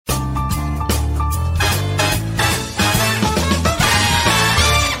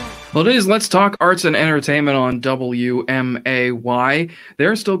Well, it is. Let's talk arts and entertainment on WMAY.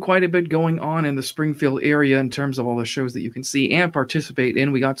 There's still quite a bit going on in the Springfield area in terms of all the shows that you can see and participate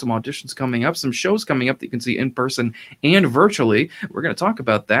in. We got some auditions coming up, some shows coming up that you can see in person and virtually. We're going to talk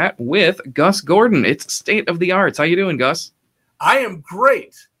about that with Gus Gordon. It's State of the Arts. How you doing, Gus? I am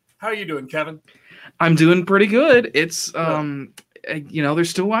great. How are you doing, Kevin? I'm doing pretty good. It's there's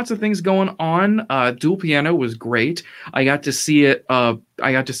still lots of things going on. Dual Piano was great. I got to see it. I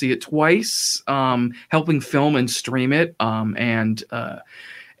got to see it twice, helping film and stream it. And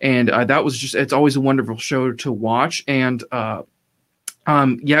that was it's always a wonderful show to watch. And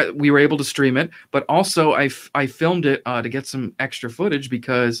we were able to stream it, but also I filmed it to get some extra footage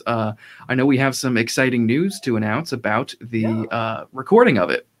because I know we have some exciting news to announce about the recording of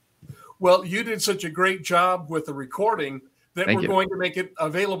it. Well, you did such a great job with the recording that we're going to make it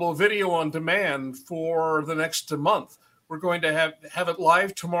available video on demand for the next month. We're going to have it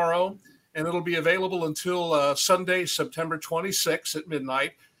live tomorrow, and it'll be available until Sunday, September 26th at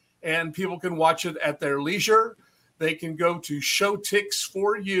midnight, and people can watch it at their leisure. They can go to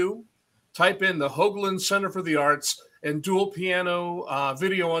Showtix4U, type in the Hoagland Center for the Arts, and Dual Piano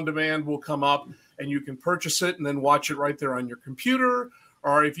video on demand will come up, and you can purchase it and then watch it right there on your computer.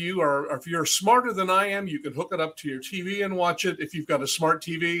 Or if you're smarter than I am, you can hook it up to your TV and watch it. If you've got a smart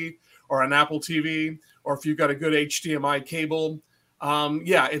TV or an Apple TV, or if you've got a good HDMI cable,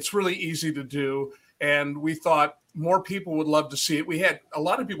 it's really easy to do. And we thought more people would love to see it. We had a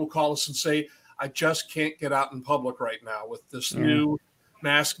lot of people call us and say, I just can't get out in public right now with this new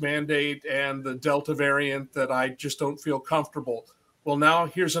mask mandate and the Delta variant that I just don't feel comfortable. Well, now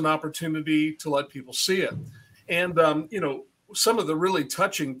here's an opportunity to let people see it. And, some of the really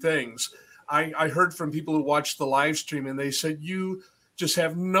touching things I heard from people who watched the live stream, and they said, you just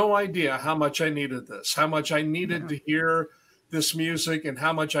have no idea how much I needed this, how much I needed to hear this music, and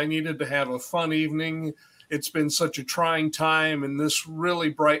how much I needed to have a fun evening. It's been such a trying time, and this really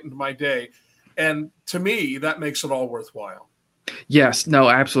brightened my day. And to me, that makes it all worthwhile. Yes, no,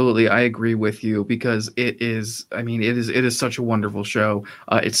 absolutely. I agree with you because it is such a wonderful show.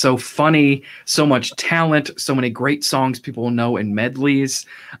 It's so funny, so much talent, so many great songs people know in medleys,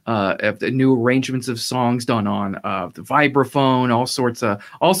 the new arrangements of songs done on the vibraphone, all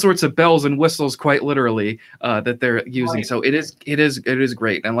sorts of bells and whistles, quite literally, that they're using. Right. So it is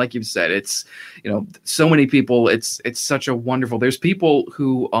great. And like you've said, it's, so many people, it's such a wonderful, there's people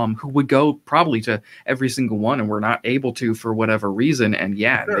who would go probably to every single one and were not able to for whatever reason, and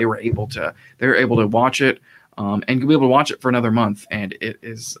they were able to watch it and be able to watch it for another month, and it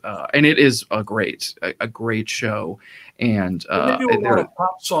is a great show. And they do a lot of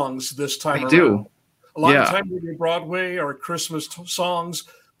pop songs this time around. A lot of time they do Broadway or Christmas songs,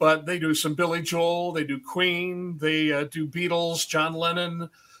 but they do some Billy Joel, they do Queen, they do Beatles, John Lennon.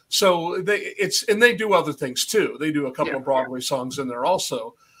 So they do other things too. They do a couple of Broadway songs in there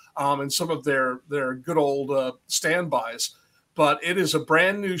also, and some of their good old standbys. But it is a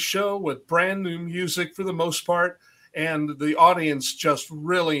brand new show with brand new music for the most part, and the audience just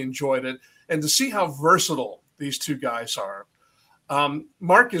really enjoyed it. And to see how versatile these two guys are.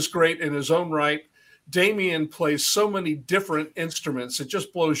 Mark is great in his own right. Damien plays so many different instruments. It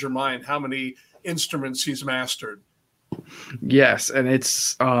just blows your mind how many instruments he's mastered. Yes, and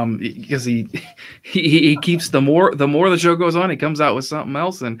it's because he keeps the more the show goes on, he comes out with something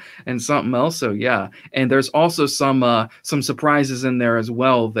else and something else. So and there's also some surprises in there as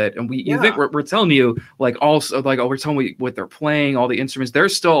well that, and you think we're telling you we're telling you what they're playing, all the instruments.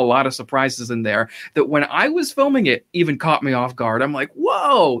 There's still a lot of surprises in there that when I was filming it even caught me off guard. I'm like,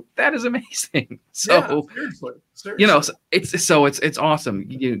 whoa, that is amazing. So seriously. It's awesome.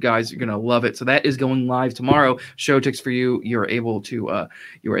 You guys are gonna love it. So that is going live tomorrow. Showtix4U. You're able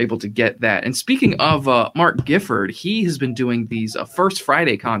to get that. And speaking of Mark Gifford, he has been doing these First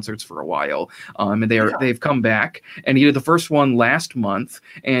Friday concerts for a while. And they've come back, and he did the first one last month.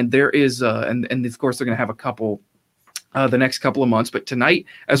 And there is and of course they're gonna have a couple. The next couple of months, but tonight,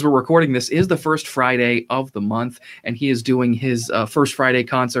 as we're recording this, is the first Friday of the month, and he is doing his First Friday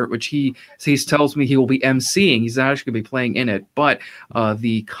concert, which he tells me he will be emceeing. He's not actually going to be playing in it, but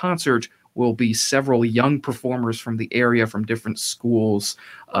the concert will be several young performers from the area, from different schools,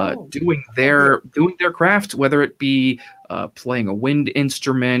 doing their craft, whether it be playing a wind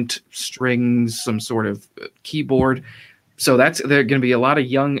instrument, strings, some sort of keyboard. So there are going to be a lot of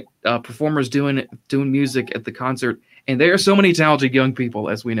young performers doing music at the concert. And there are so many talented young people,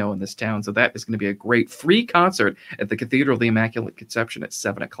 as we know, in this town. So that is going to be a great free concert at the Cathedral of the Immaculate Conception at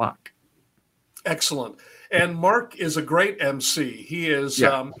 7:00. Excellent. And Mark is a great MC. He is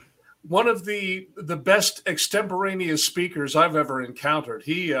one of the best extemporaneous speakers I've ever encountered.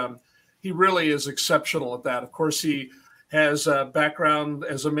 He really is exceptional at that. Of course, he has a background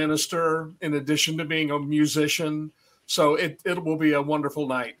as a minister in addition to being a musician. So it will be a wonderful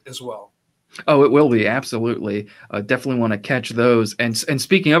night as well. Oh, it will be, absolutely. Definitely want to catch those. And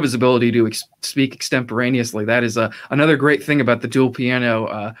speaking of his ability to speak extemporaneously, that is another great thing about the dual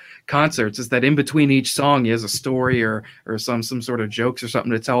piano concerts, is that in between each song, he has a story or some sort of jokes or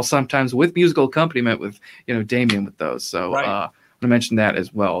something to tell, sometimes with musical accompaniment with, Damien with those. So right. I want to mention that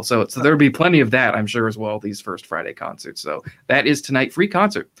as well. So there'll be plenty of that, I'm sure, as well, these First Friday concerts. So that is tonight, free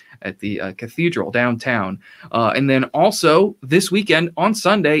concert at the Cathedral downtown. And then also this weekend on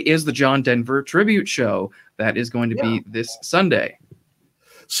Sunday is the John Denver Tribute Show. That is going to be this Sunday.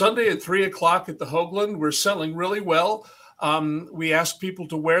 Sunday at 3:00 at the Hoagland. We're selling really well. We ask people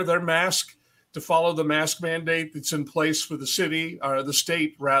to wear their mask, to follow the mask mandate that's in place for the city, or the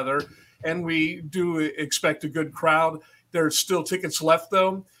state rather. And we do expect a good crowd. There's still tickets left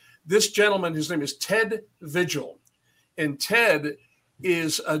though. This gentleman, his name is Ted Vigil. And Ted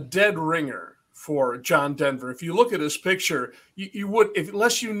is a dead ringer for John Denver. If you look at his picture, you would,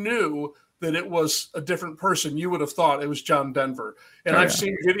 unless you knew that it was a different person, you would have thought it was John Denver. And I've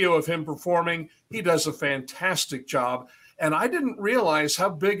seen video of him performing. He does a fantastic job. And I didn't realize how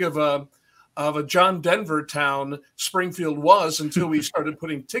big of a John Denver town Springfield was until we started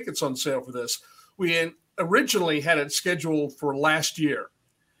putting tickets on sale for this. We originally had it scheduled for last year.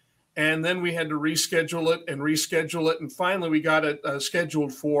 And then we had to reschedule it. And finally, we got it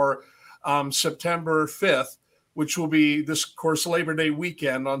scheduled for September 5th, which will be this, of course, Labor Day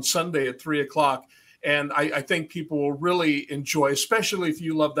weekend on Sunday at 3:00. And I think people will really enjoy, especially if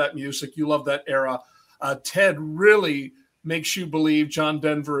you love that music, you love that era. Ted really makes you believe John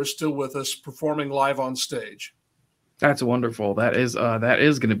Denver is still with us performing live on stage. That's wonderful. That is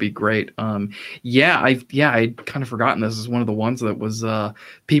going to be great. I'd kind of forgotten this is one of the ones that was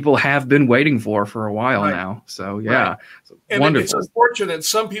people have been waiting for a while now. So right. And wonderful. It's unfortunate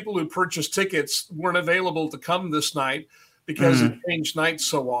some people who purchased tickets weren't available to come this night because it changed nights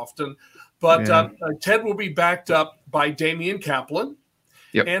so often. But Ted will be backed up by Damian Kaplan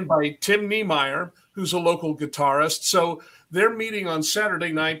and by Tim Niemeyer, who's a local guitarist. So they're meeting on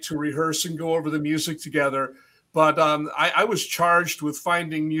Saturday night to rehearse and go over the music together. But I was charged with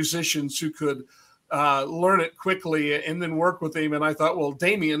finding musicians who could learn it quickly and then work with him. And I thought, well,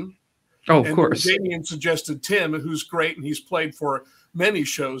 Damien. Oh, of course. Damien suggested Tim, who's great. And he's played for many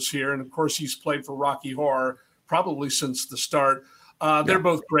shows here. And, of course, he's played for Rocky Horror probably since the start. They're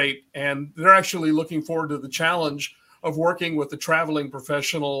both great. And they're actually looking forward to the challenge of working with a traveling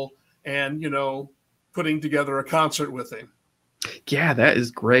professional and, putting together a concert with him. Yeah, that is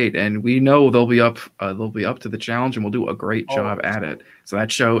great, and we know they'll be up to the challenge, and we'll do a great job at it. So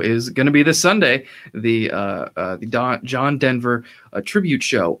that show is going to be this Sunday, the John Denver tribute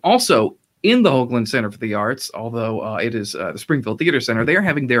show. Also in the Hoagland Center for the Arts, although it is the Springfield Theater Center, they are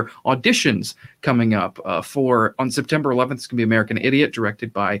having their auditions coming up on September 11th. It's going to be American Idiot,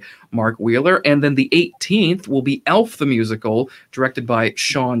 directed by Mark Wheeler, and then the 18th will be Elf the Musical, directed by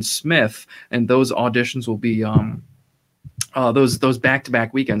Sean Smith, and those auditions will be those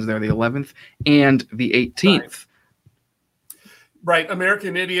back-to-back weekends. They're the 11th and the 18th. Right.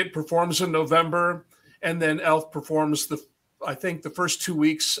 American Idiot performs in November, and then Elf performs the first 2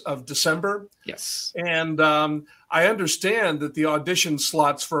 weeks of December. Yes. And I understand that the audition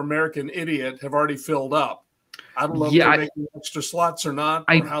slots for American Idiot have already filled up. I don't know if they're making extra slots or not,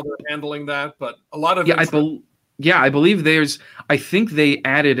 or how they're handling that, but a lot of I believe I think they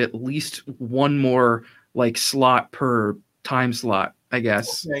added at least one more slot per time slot, I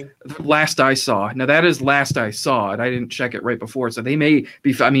guess. Okay. Last I saw. Now that is last I saw it. I didn't check it right before. So they may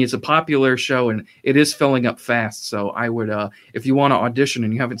be, it's a popular show and it is filling up fast. So I would, if you want to audition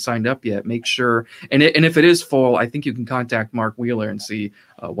and you haven't signed up yet, make sure. And if it is full, I think you can contact Mark Wheeler and see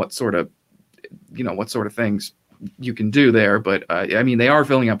what sort of things you can do there. But they are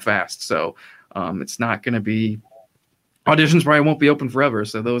filling up fast. So it's not going to be, auditions probably won't be open forever.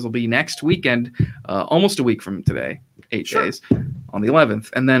 So those will be next weekend, almost a week from today. 8 days on the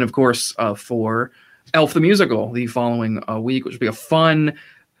 11th. And then, of course, for Elf the Musical the following week, which will be a fun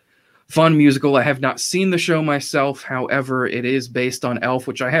musical. I have not seen the show myself. However, it is based on Elf,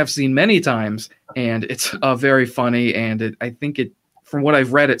 which I have seen many times. And it's very funny. And I think from what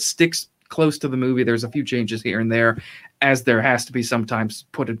I've read, it sticks close to the movie. There's a few changes here and there, as there has to be sometimes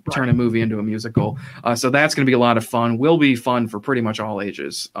turn a movie into a musical. So that's going to be a lot of fun. Will be fun for pretty much all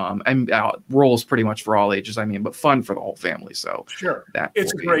ages. And roles pretty much for all ages, but fun for the whole family. So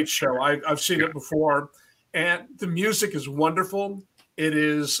it's a great show. I've seen it before, and the music is wonderful. It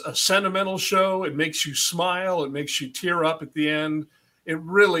is a sentimental show. It makes you smile. It makes you tear up at the end. It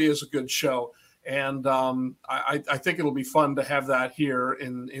really is a good show. And I think it'll be fun to have that here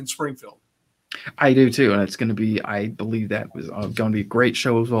in Springfield. I do too, and it's going to be. I believe that was going to be a great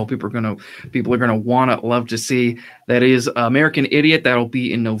show as well. People are going to love to see. That is American Idiot. That'll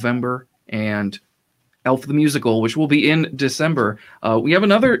be in November, and Elf the Musical, which will be in December. We have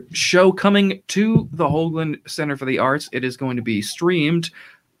another show coming to the Hoagland Center for the Arts. It is going to be streamed.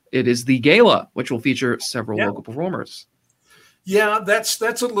 It is the Gala, which will feature several local performers. Yeah, that's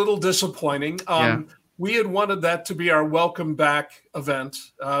a little disappointing. We had wanted that to be our welcome back event.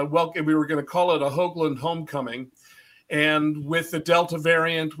 We were going to call it a Hoagland Homecoming. And with the Delta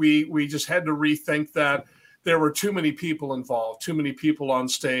variant, we just had to rethink that. There were too many people involved, too many people on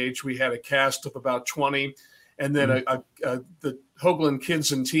stage. We had a cast of about 20, and then the Hoagland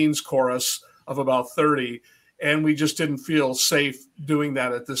Kids and Teens chorus of about 30. And we just didn't feel safe doing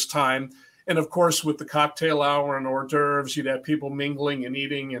that at this time. And of course, with the cocktail hour and hors d'oeuvres, you'd have people mingling and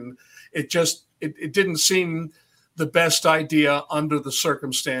eating, and it didn't seem the best idea under the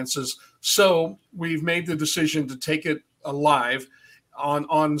circumstances. So we've made the decision to take it live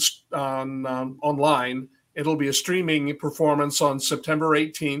online. It'll be a streaming performance on September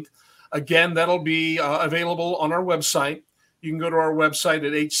 18th. Again, that'll be available on our website. You can go to our website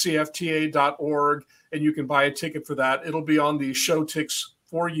at hcfta.org, and you can buy a ticket for that. It'll be on the Showtix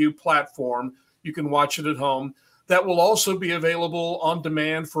For You platform. You can watch it at home. That will also be available on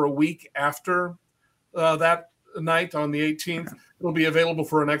demand for a week after that night on the 18th. It'll be available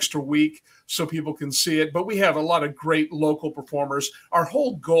for an extra week so people can see it. But we have a lot of great local performers. Our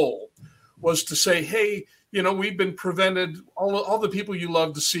whole goal was to say, hey, we've been prevented, all the people you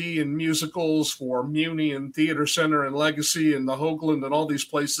love to see in musicals for Muni and Theater Center and Legacy and the Hoagland and all these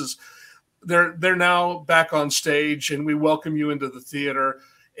places, they're now back on stage, and we welcome you into the theater.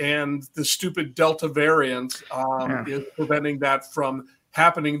 And the stupid Delta variant is preventing that from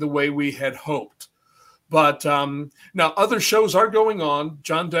happening the way we had hoped. But now other shows are going on.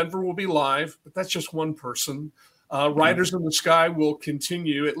 John Denver will be live, but that's just one person. Riders in the Sky will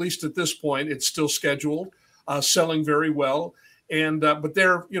continue, at least at this point. It's still scheduled, selling very well. And but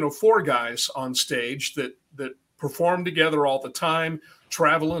they're 4 guys on stage that perform together all the time,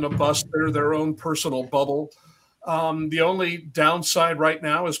 travel in a bus. They're their own personal bubble. The only downside right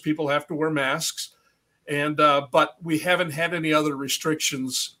now is people have to wear masks, and but we haven't had any other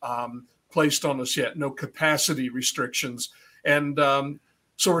restrictions placed on us yet. No capacity restrictions, and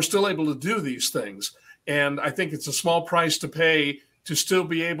so we're still able to do these things. And I think it's a small price to pay to still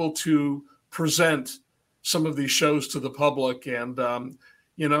be able to present some of these shows to the public. And,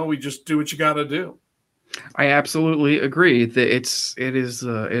 we just do what you got to do. I absolutely agree that it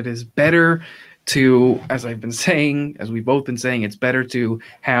is better to, as I've been saying, as we've both been saying, it's better to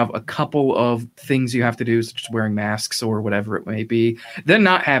have a couple of things you have to do, such as wearing masks or whatever it may be, than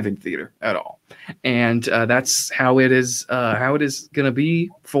not having theater at all. And that's how it is going to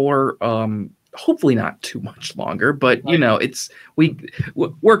be for hopefully not too much longer, but it's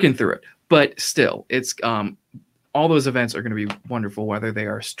working through it. But still, it's all those events are going to be wonderful, whether they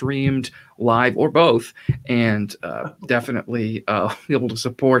are streamed live or both, and definitely be able to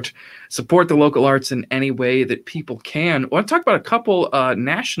support the local arts in any way that people can. I want to talk about a couple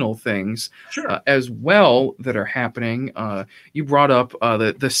national things as well that are happening. You brought up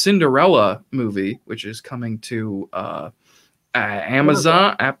the Cinderella movie, which is coming to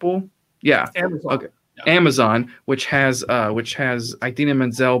Amazon, Apple. Yeah. Amazon. Okay. Yeah. Amazon, which has Idina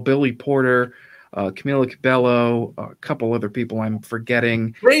Menzel, Billy Porter, Camila Cabello, a couple other people I'm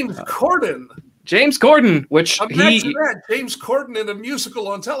forgetting. James Corden. James Corden, which James Corden in a musical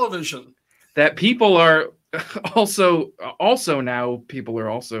on television. That people are also now people are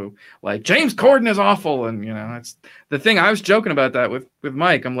also like, James Corden is awful, and that's the thing. I was joking about that with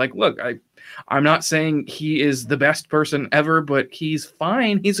Mike. I'm like, look, I'm not saying he is the best person ever, but he's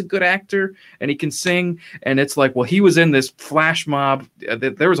fine. He's a good actor and he can sing. And it's like, well, he was in this flash mob.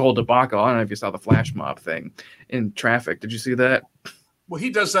 There was a whole debacle. I don't know if you saw the flash mob thing in traffic. Did you see that? Well, he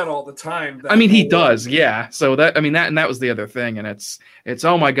does that all the time. He does. Yeah. So that was the other thing. And it's,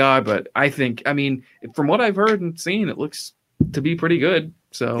 oh my God. But I think, from what I've heard and seen, it looks to be pretty good.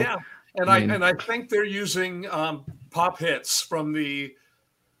 So, yeah. And I think they're using pop hits from the,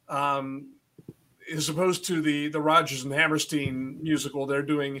 as opposed to the Rodgers and Hammerstein musical. They're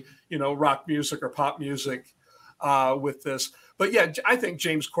doing, rock music or pop music with this. But yeah, I think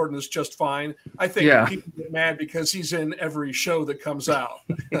James Corden is just fine. I think people get mad because he's in every show that comes out.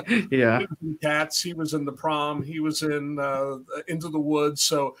 Yeah. He was in Cats, he was in The Prom, he was in Into the Woods.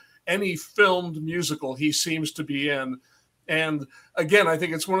 So any filmed musical he seems to be in. And again, I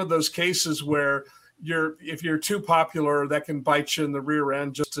think it's one of those cases where if you're too popular, that can bite you in the rear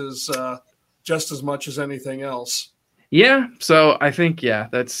end just as much as anything else. Yeah. So I think,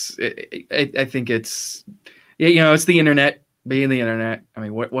 that's it. I think it's, it's the internet being the internet. I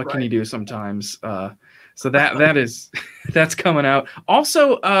mean, what can you do sometimes? So that is, that's coming out.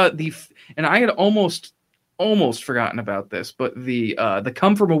 Also, and I had almost forgotten about this, but the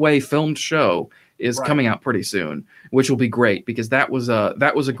Come From Away filmed show is coming out pretty soon, which will be great because that was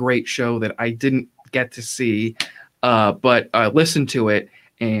a great show that I didn't get to see, but I listened to it,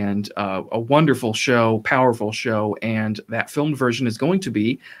 and a wonderful show, powerful show, and that filmed version is going to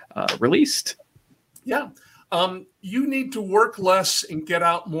be released. Yeah. You need to work less and get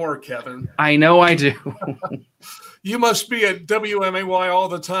out more, Kevin. I know I do. You must be at WMAY all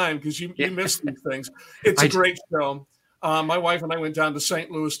the time because you miss these things. It's a great show. My wife and I went down to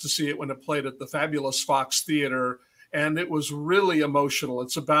St. Louis to see it when it played at the fabulous Fox Theater, and it was really emotional.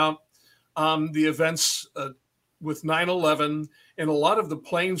 It's about the events with 9/11, and a lot of the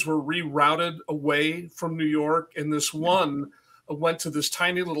planes were rerouted away from New York, and this one went to this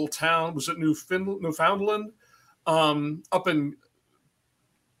tiny little town. Was it Newfoundland? Up in,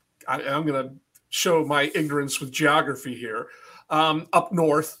 I'm going to show my ignorance with geography here, up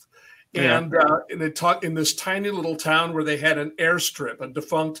north. And it taught in this tiny little town where they had an airstrip, a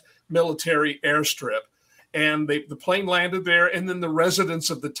defunct military airstrip. And the plane landed there, and then the residents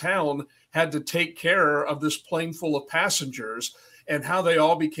of the town had to take care of this plane full of passengers, and how they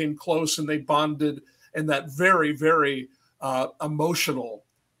all became close and they bonded in that very, very emotional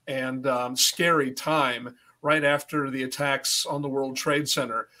and scary time right after the attacks on the World Trade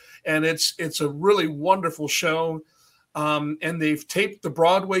Center. And it's a really wonderful show. And they've taped the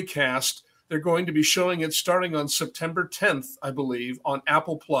Broadway cast. They're going to be showing it starting on September 10th, I believe, on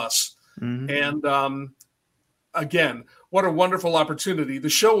Apple Plus. Mm-hmm. And again, what a wonderful opportunity. The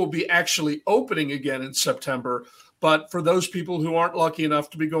show will be actually opening again in September. But for those people who aren't lucky enough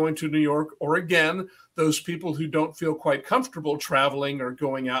to be going to New York, or again, those people who don't feel quite comfortable traveling or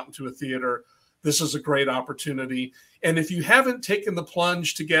going out into a theater, this is a great opportunity. And if you haven't taken the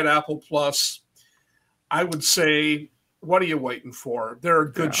plunge to get Apple Plus, I would say, what are you waiting for? There are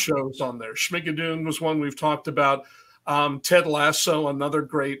good shows on there. Schmigadoon was one we've talked about. Ted Lasso, another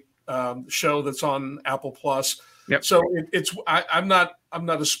great show that's on Apple Plus. Yep. So I'm not a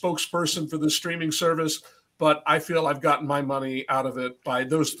spokesperson for the streaming service, but I feel I've gotten my money out of it by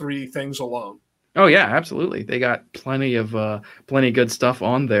those three things alone. Oh yeah, absolutely. They got plenty of good stuff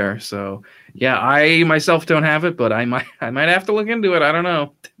on there. So yeah, I myself don't have it, but I might have to look into it. I don't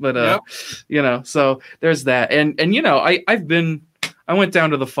know, but so there's that. And I went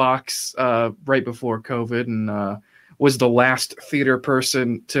down to the Fox right before COVID and was the last theater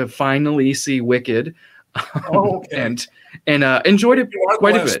person to finally see Wicked. And enjoyed it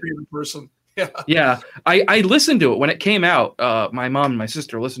quite a bit. Person. Yeah. I listened to it when it came out. My mom and my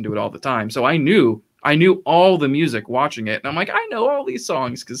sister listened to it all the time, so I knew all the music watching it, and I'm like, I know all these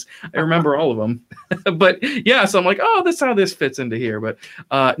songs because I remember all of them. But yeah, so I'm like, oh, this is how this fits into here. But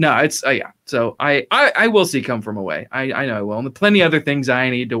no, it's So I will see Come From Away. I know I will, and plenty other things I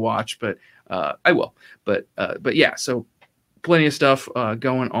need to watch, but I will. But yeah, so. Plenty of stuff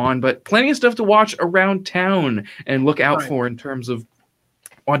going on, but plenty of stuff to watch around town and look out for in terms of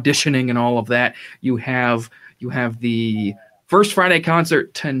auditioning and all of that. You have the First Friday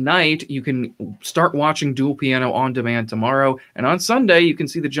concert tonight. You can start watching Dual Piano on demand tomorrow, and on Sunday you can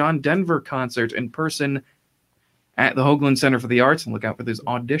see the John Denver concert in person at the Hoagland Center for the Arts, and look out for those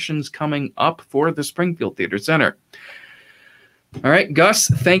auditions coming up for the Springfield Theater Center. All right, Gus,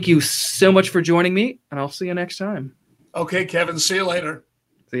 thank you so much for joining me, and I'll see you next time. Okay, Kevin, see you later.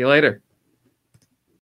 See you later.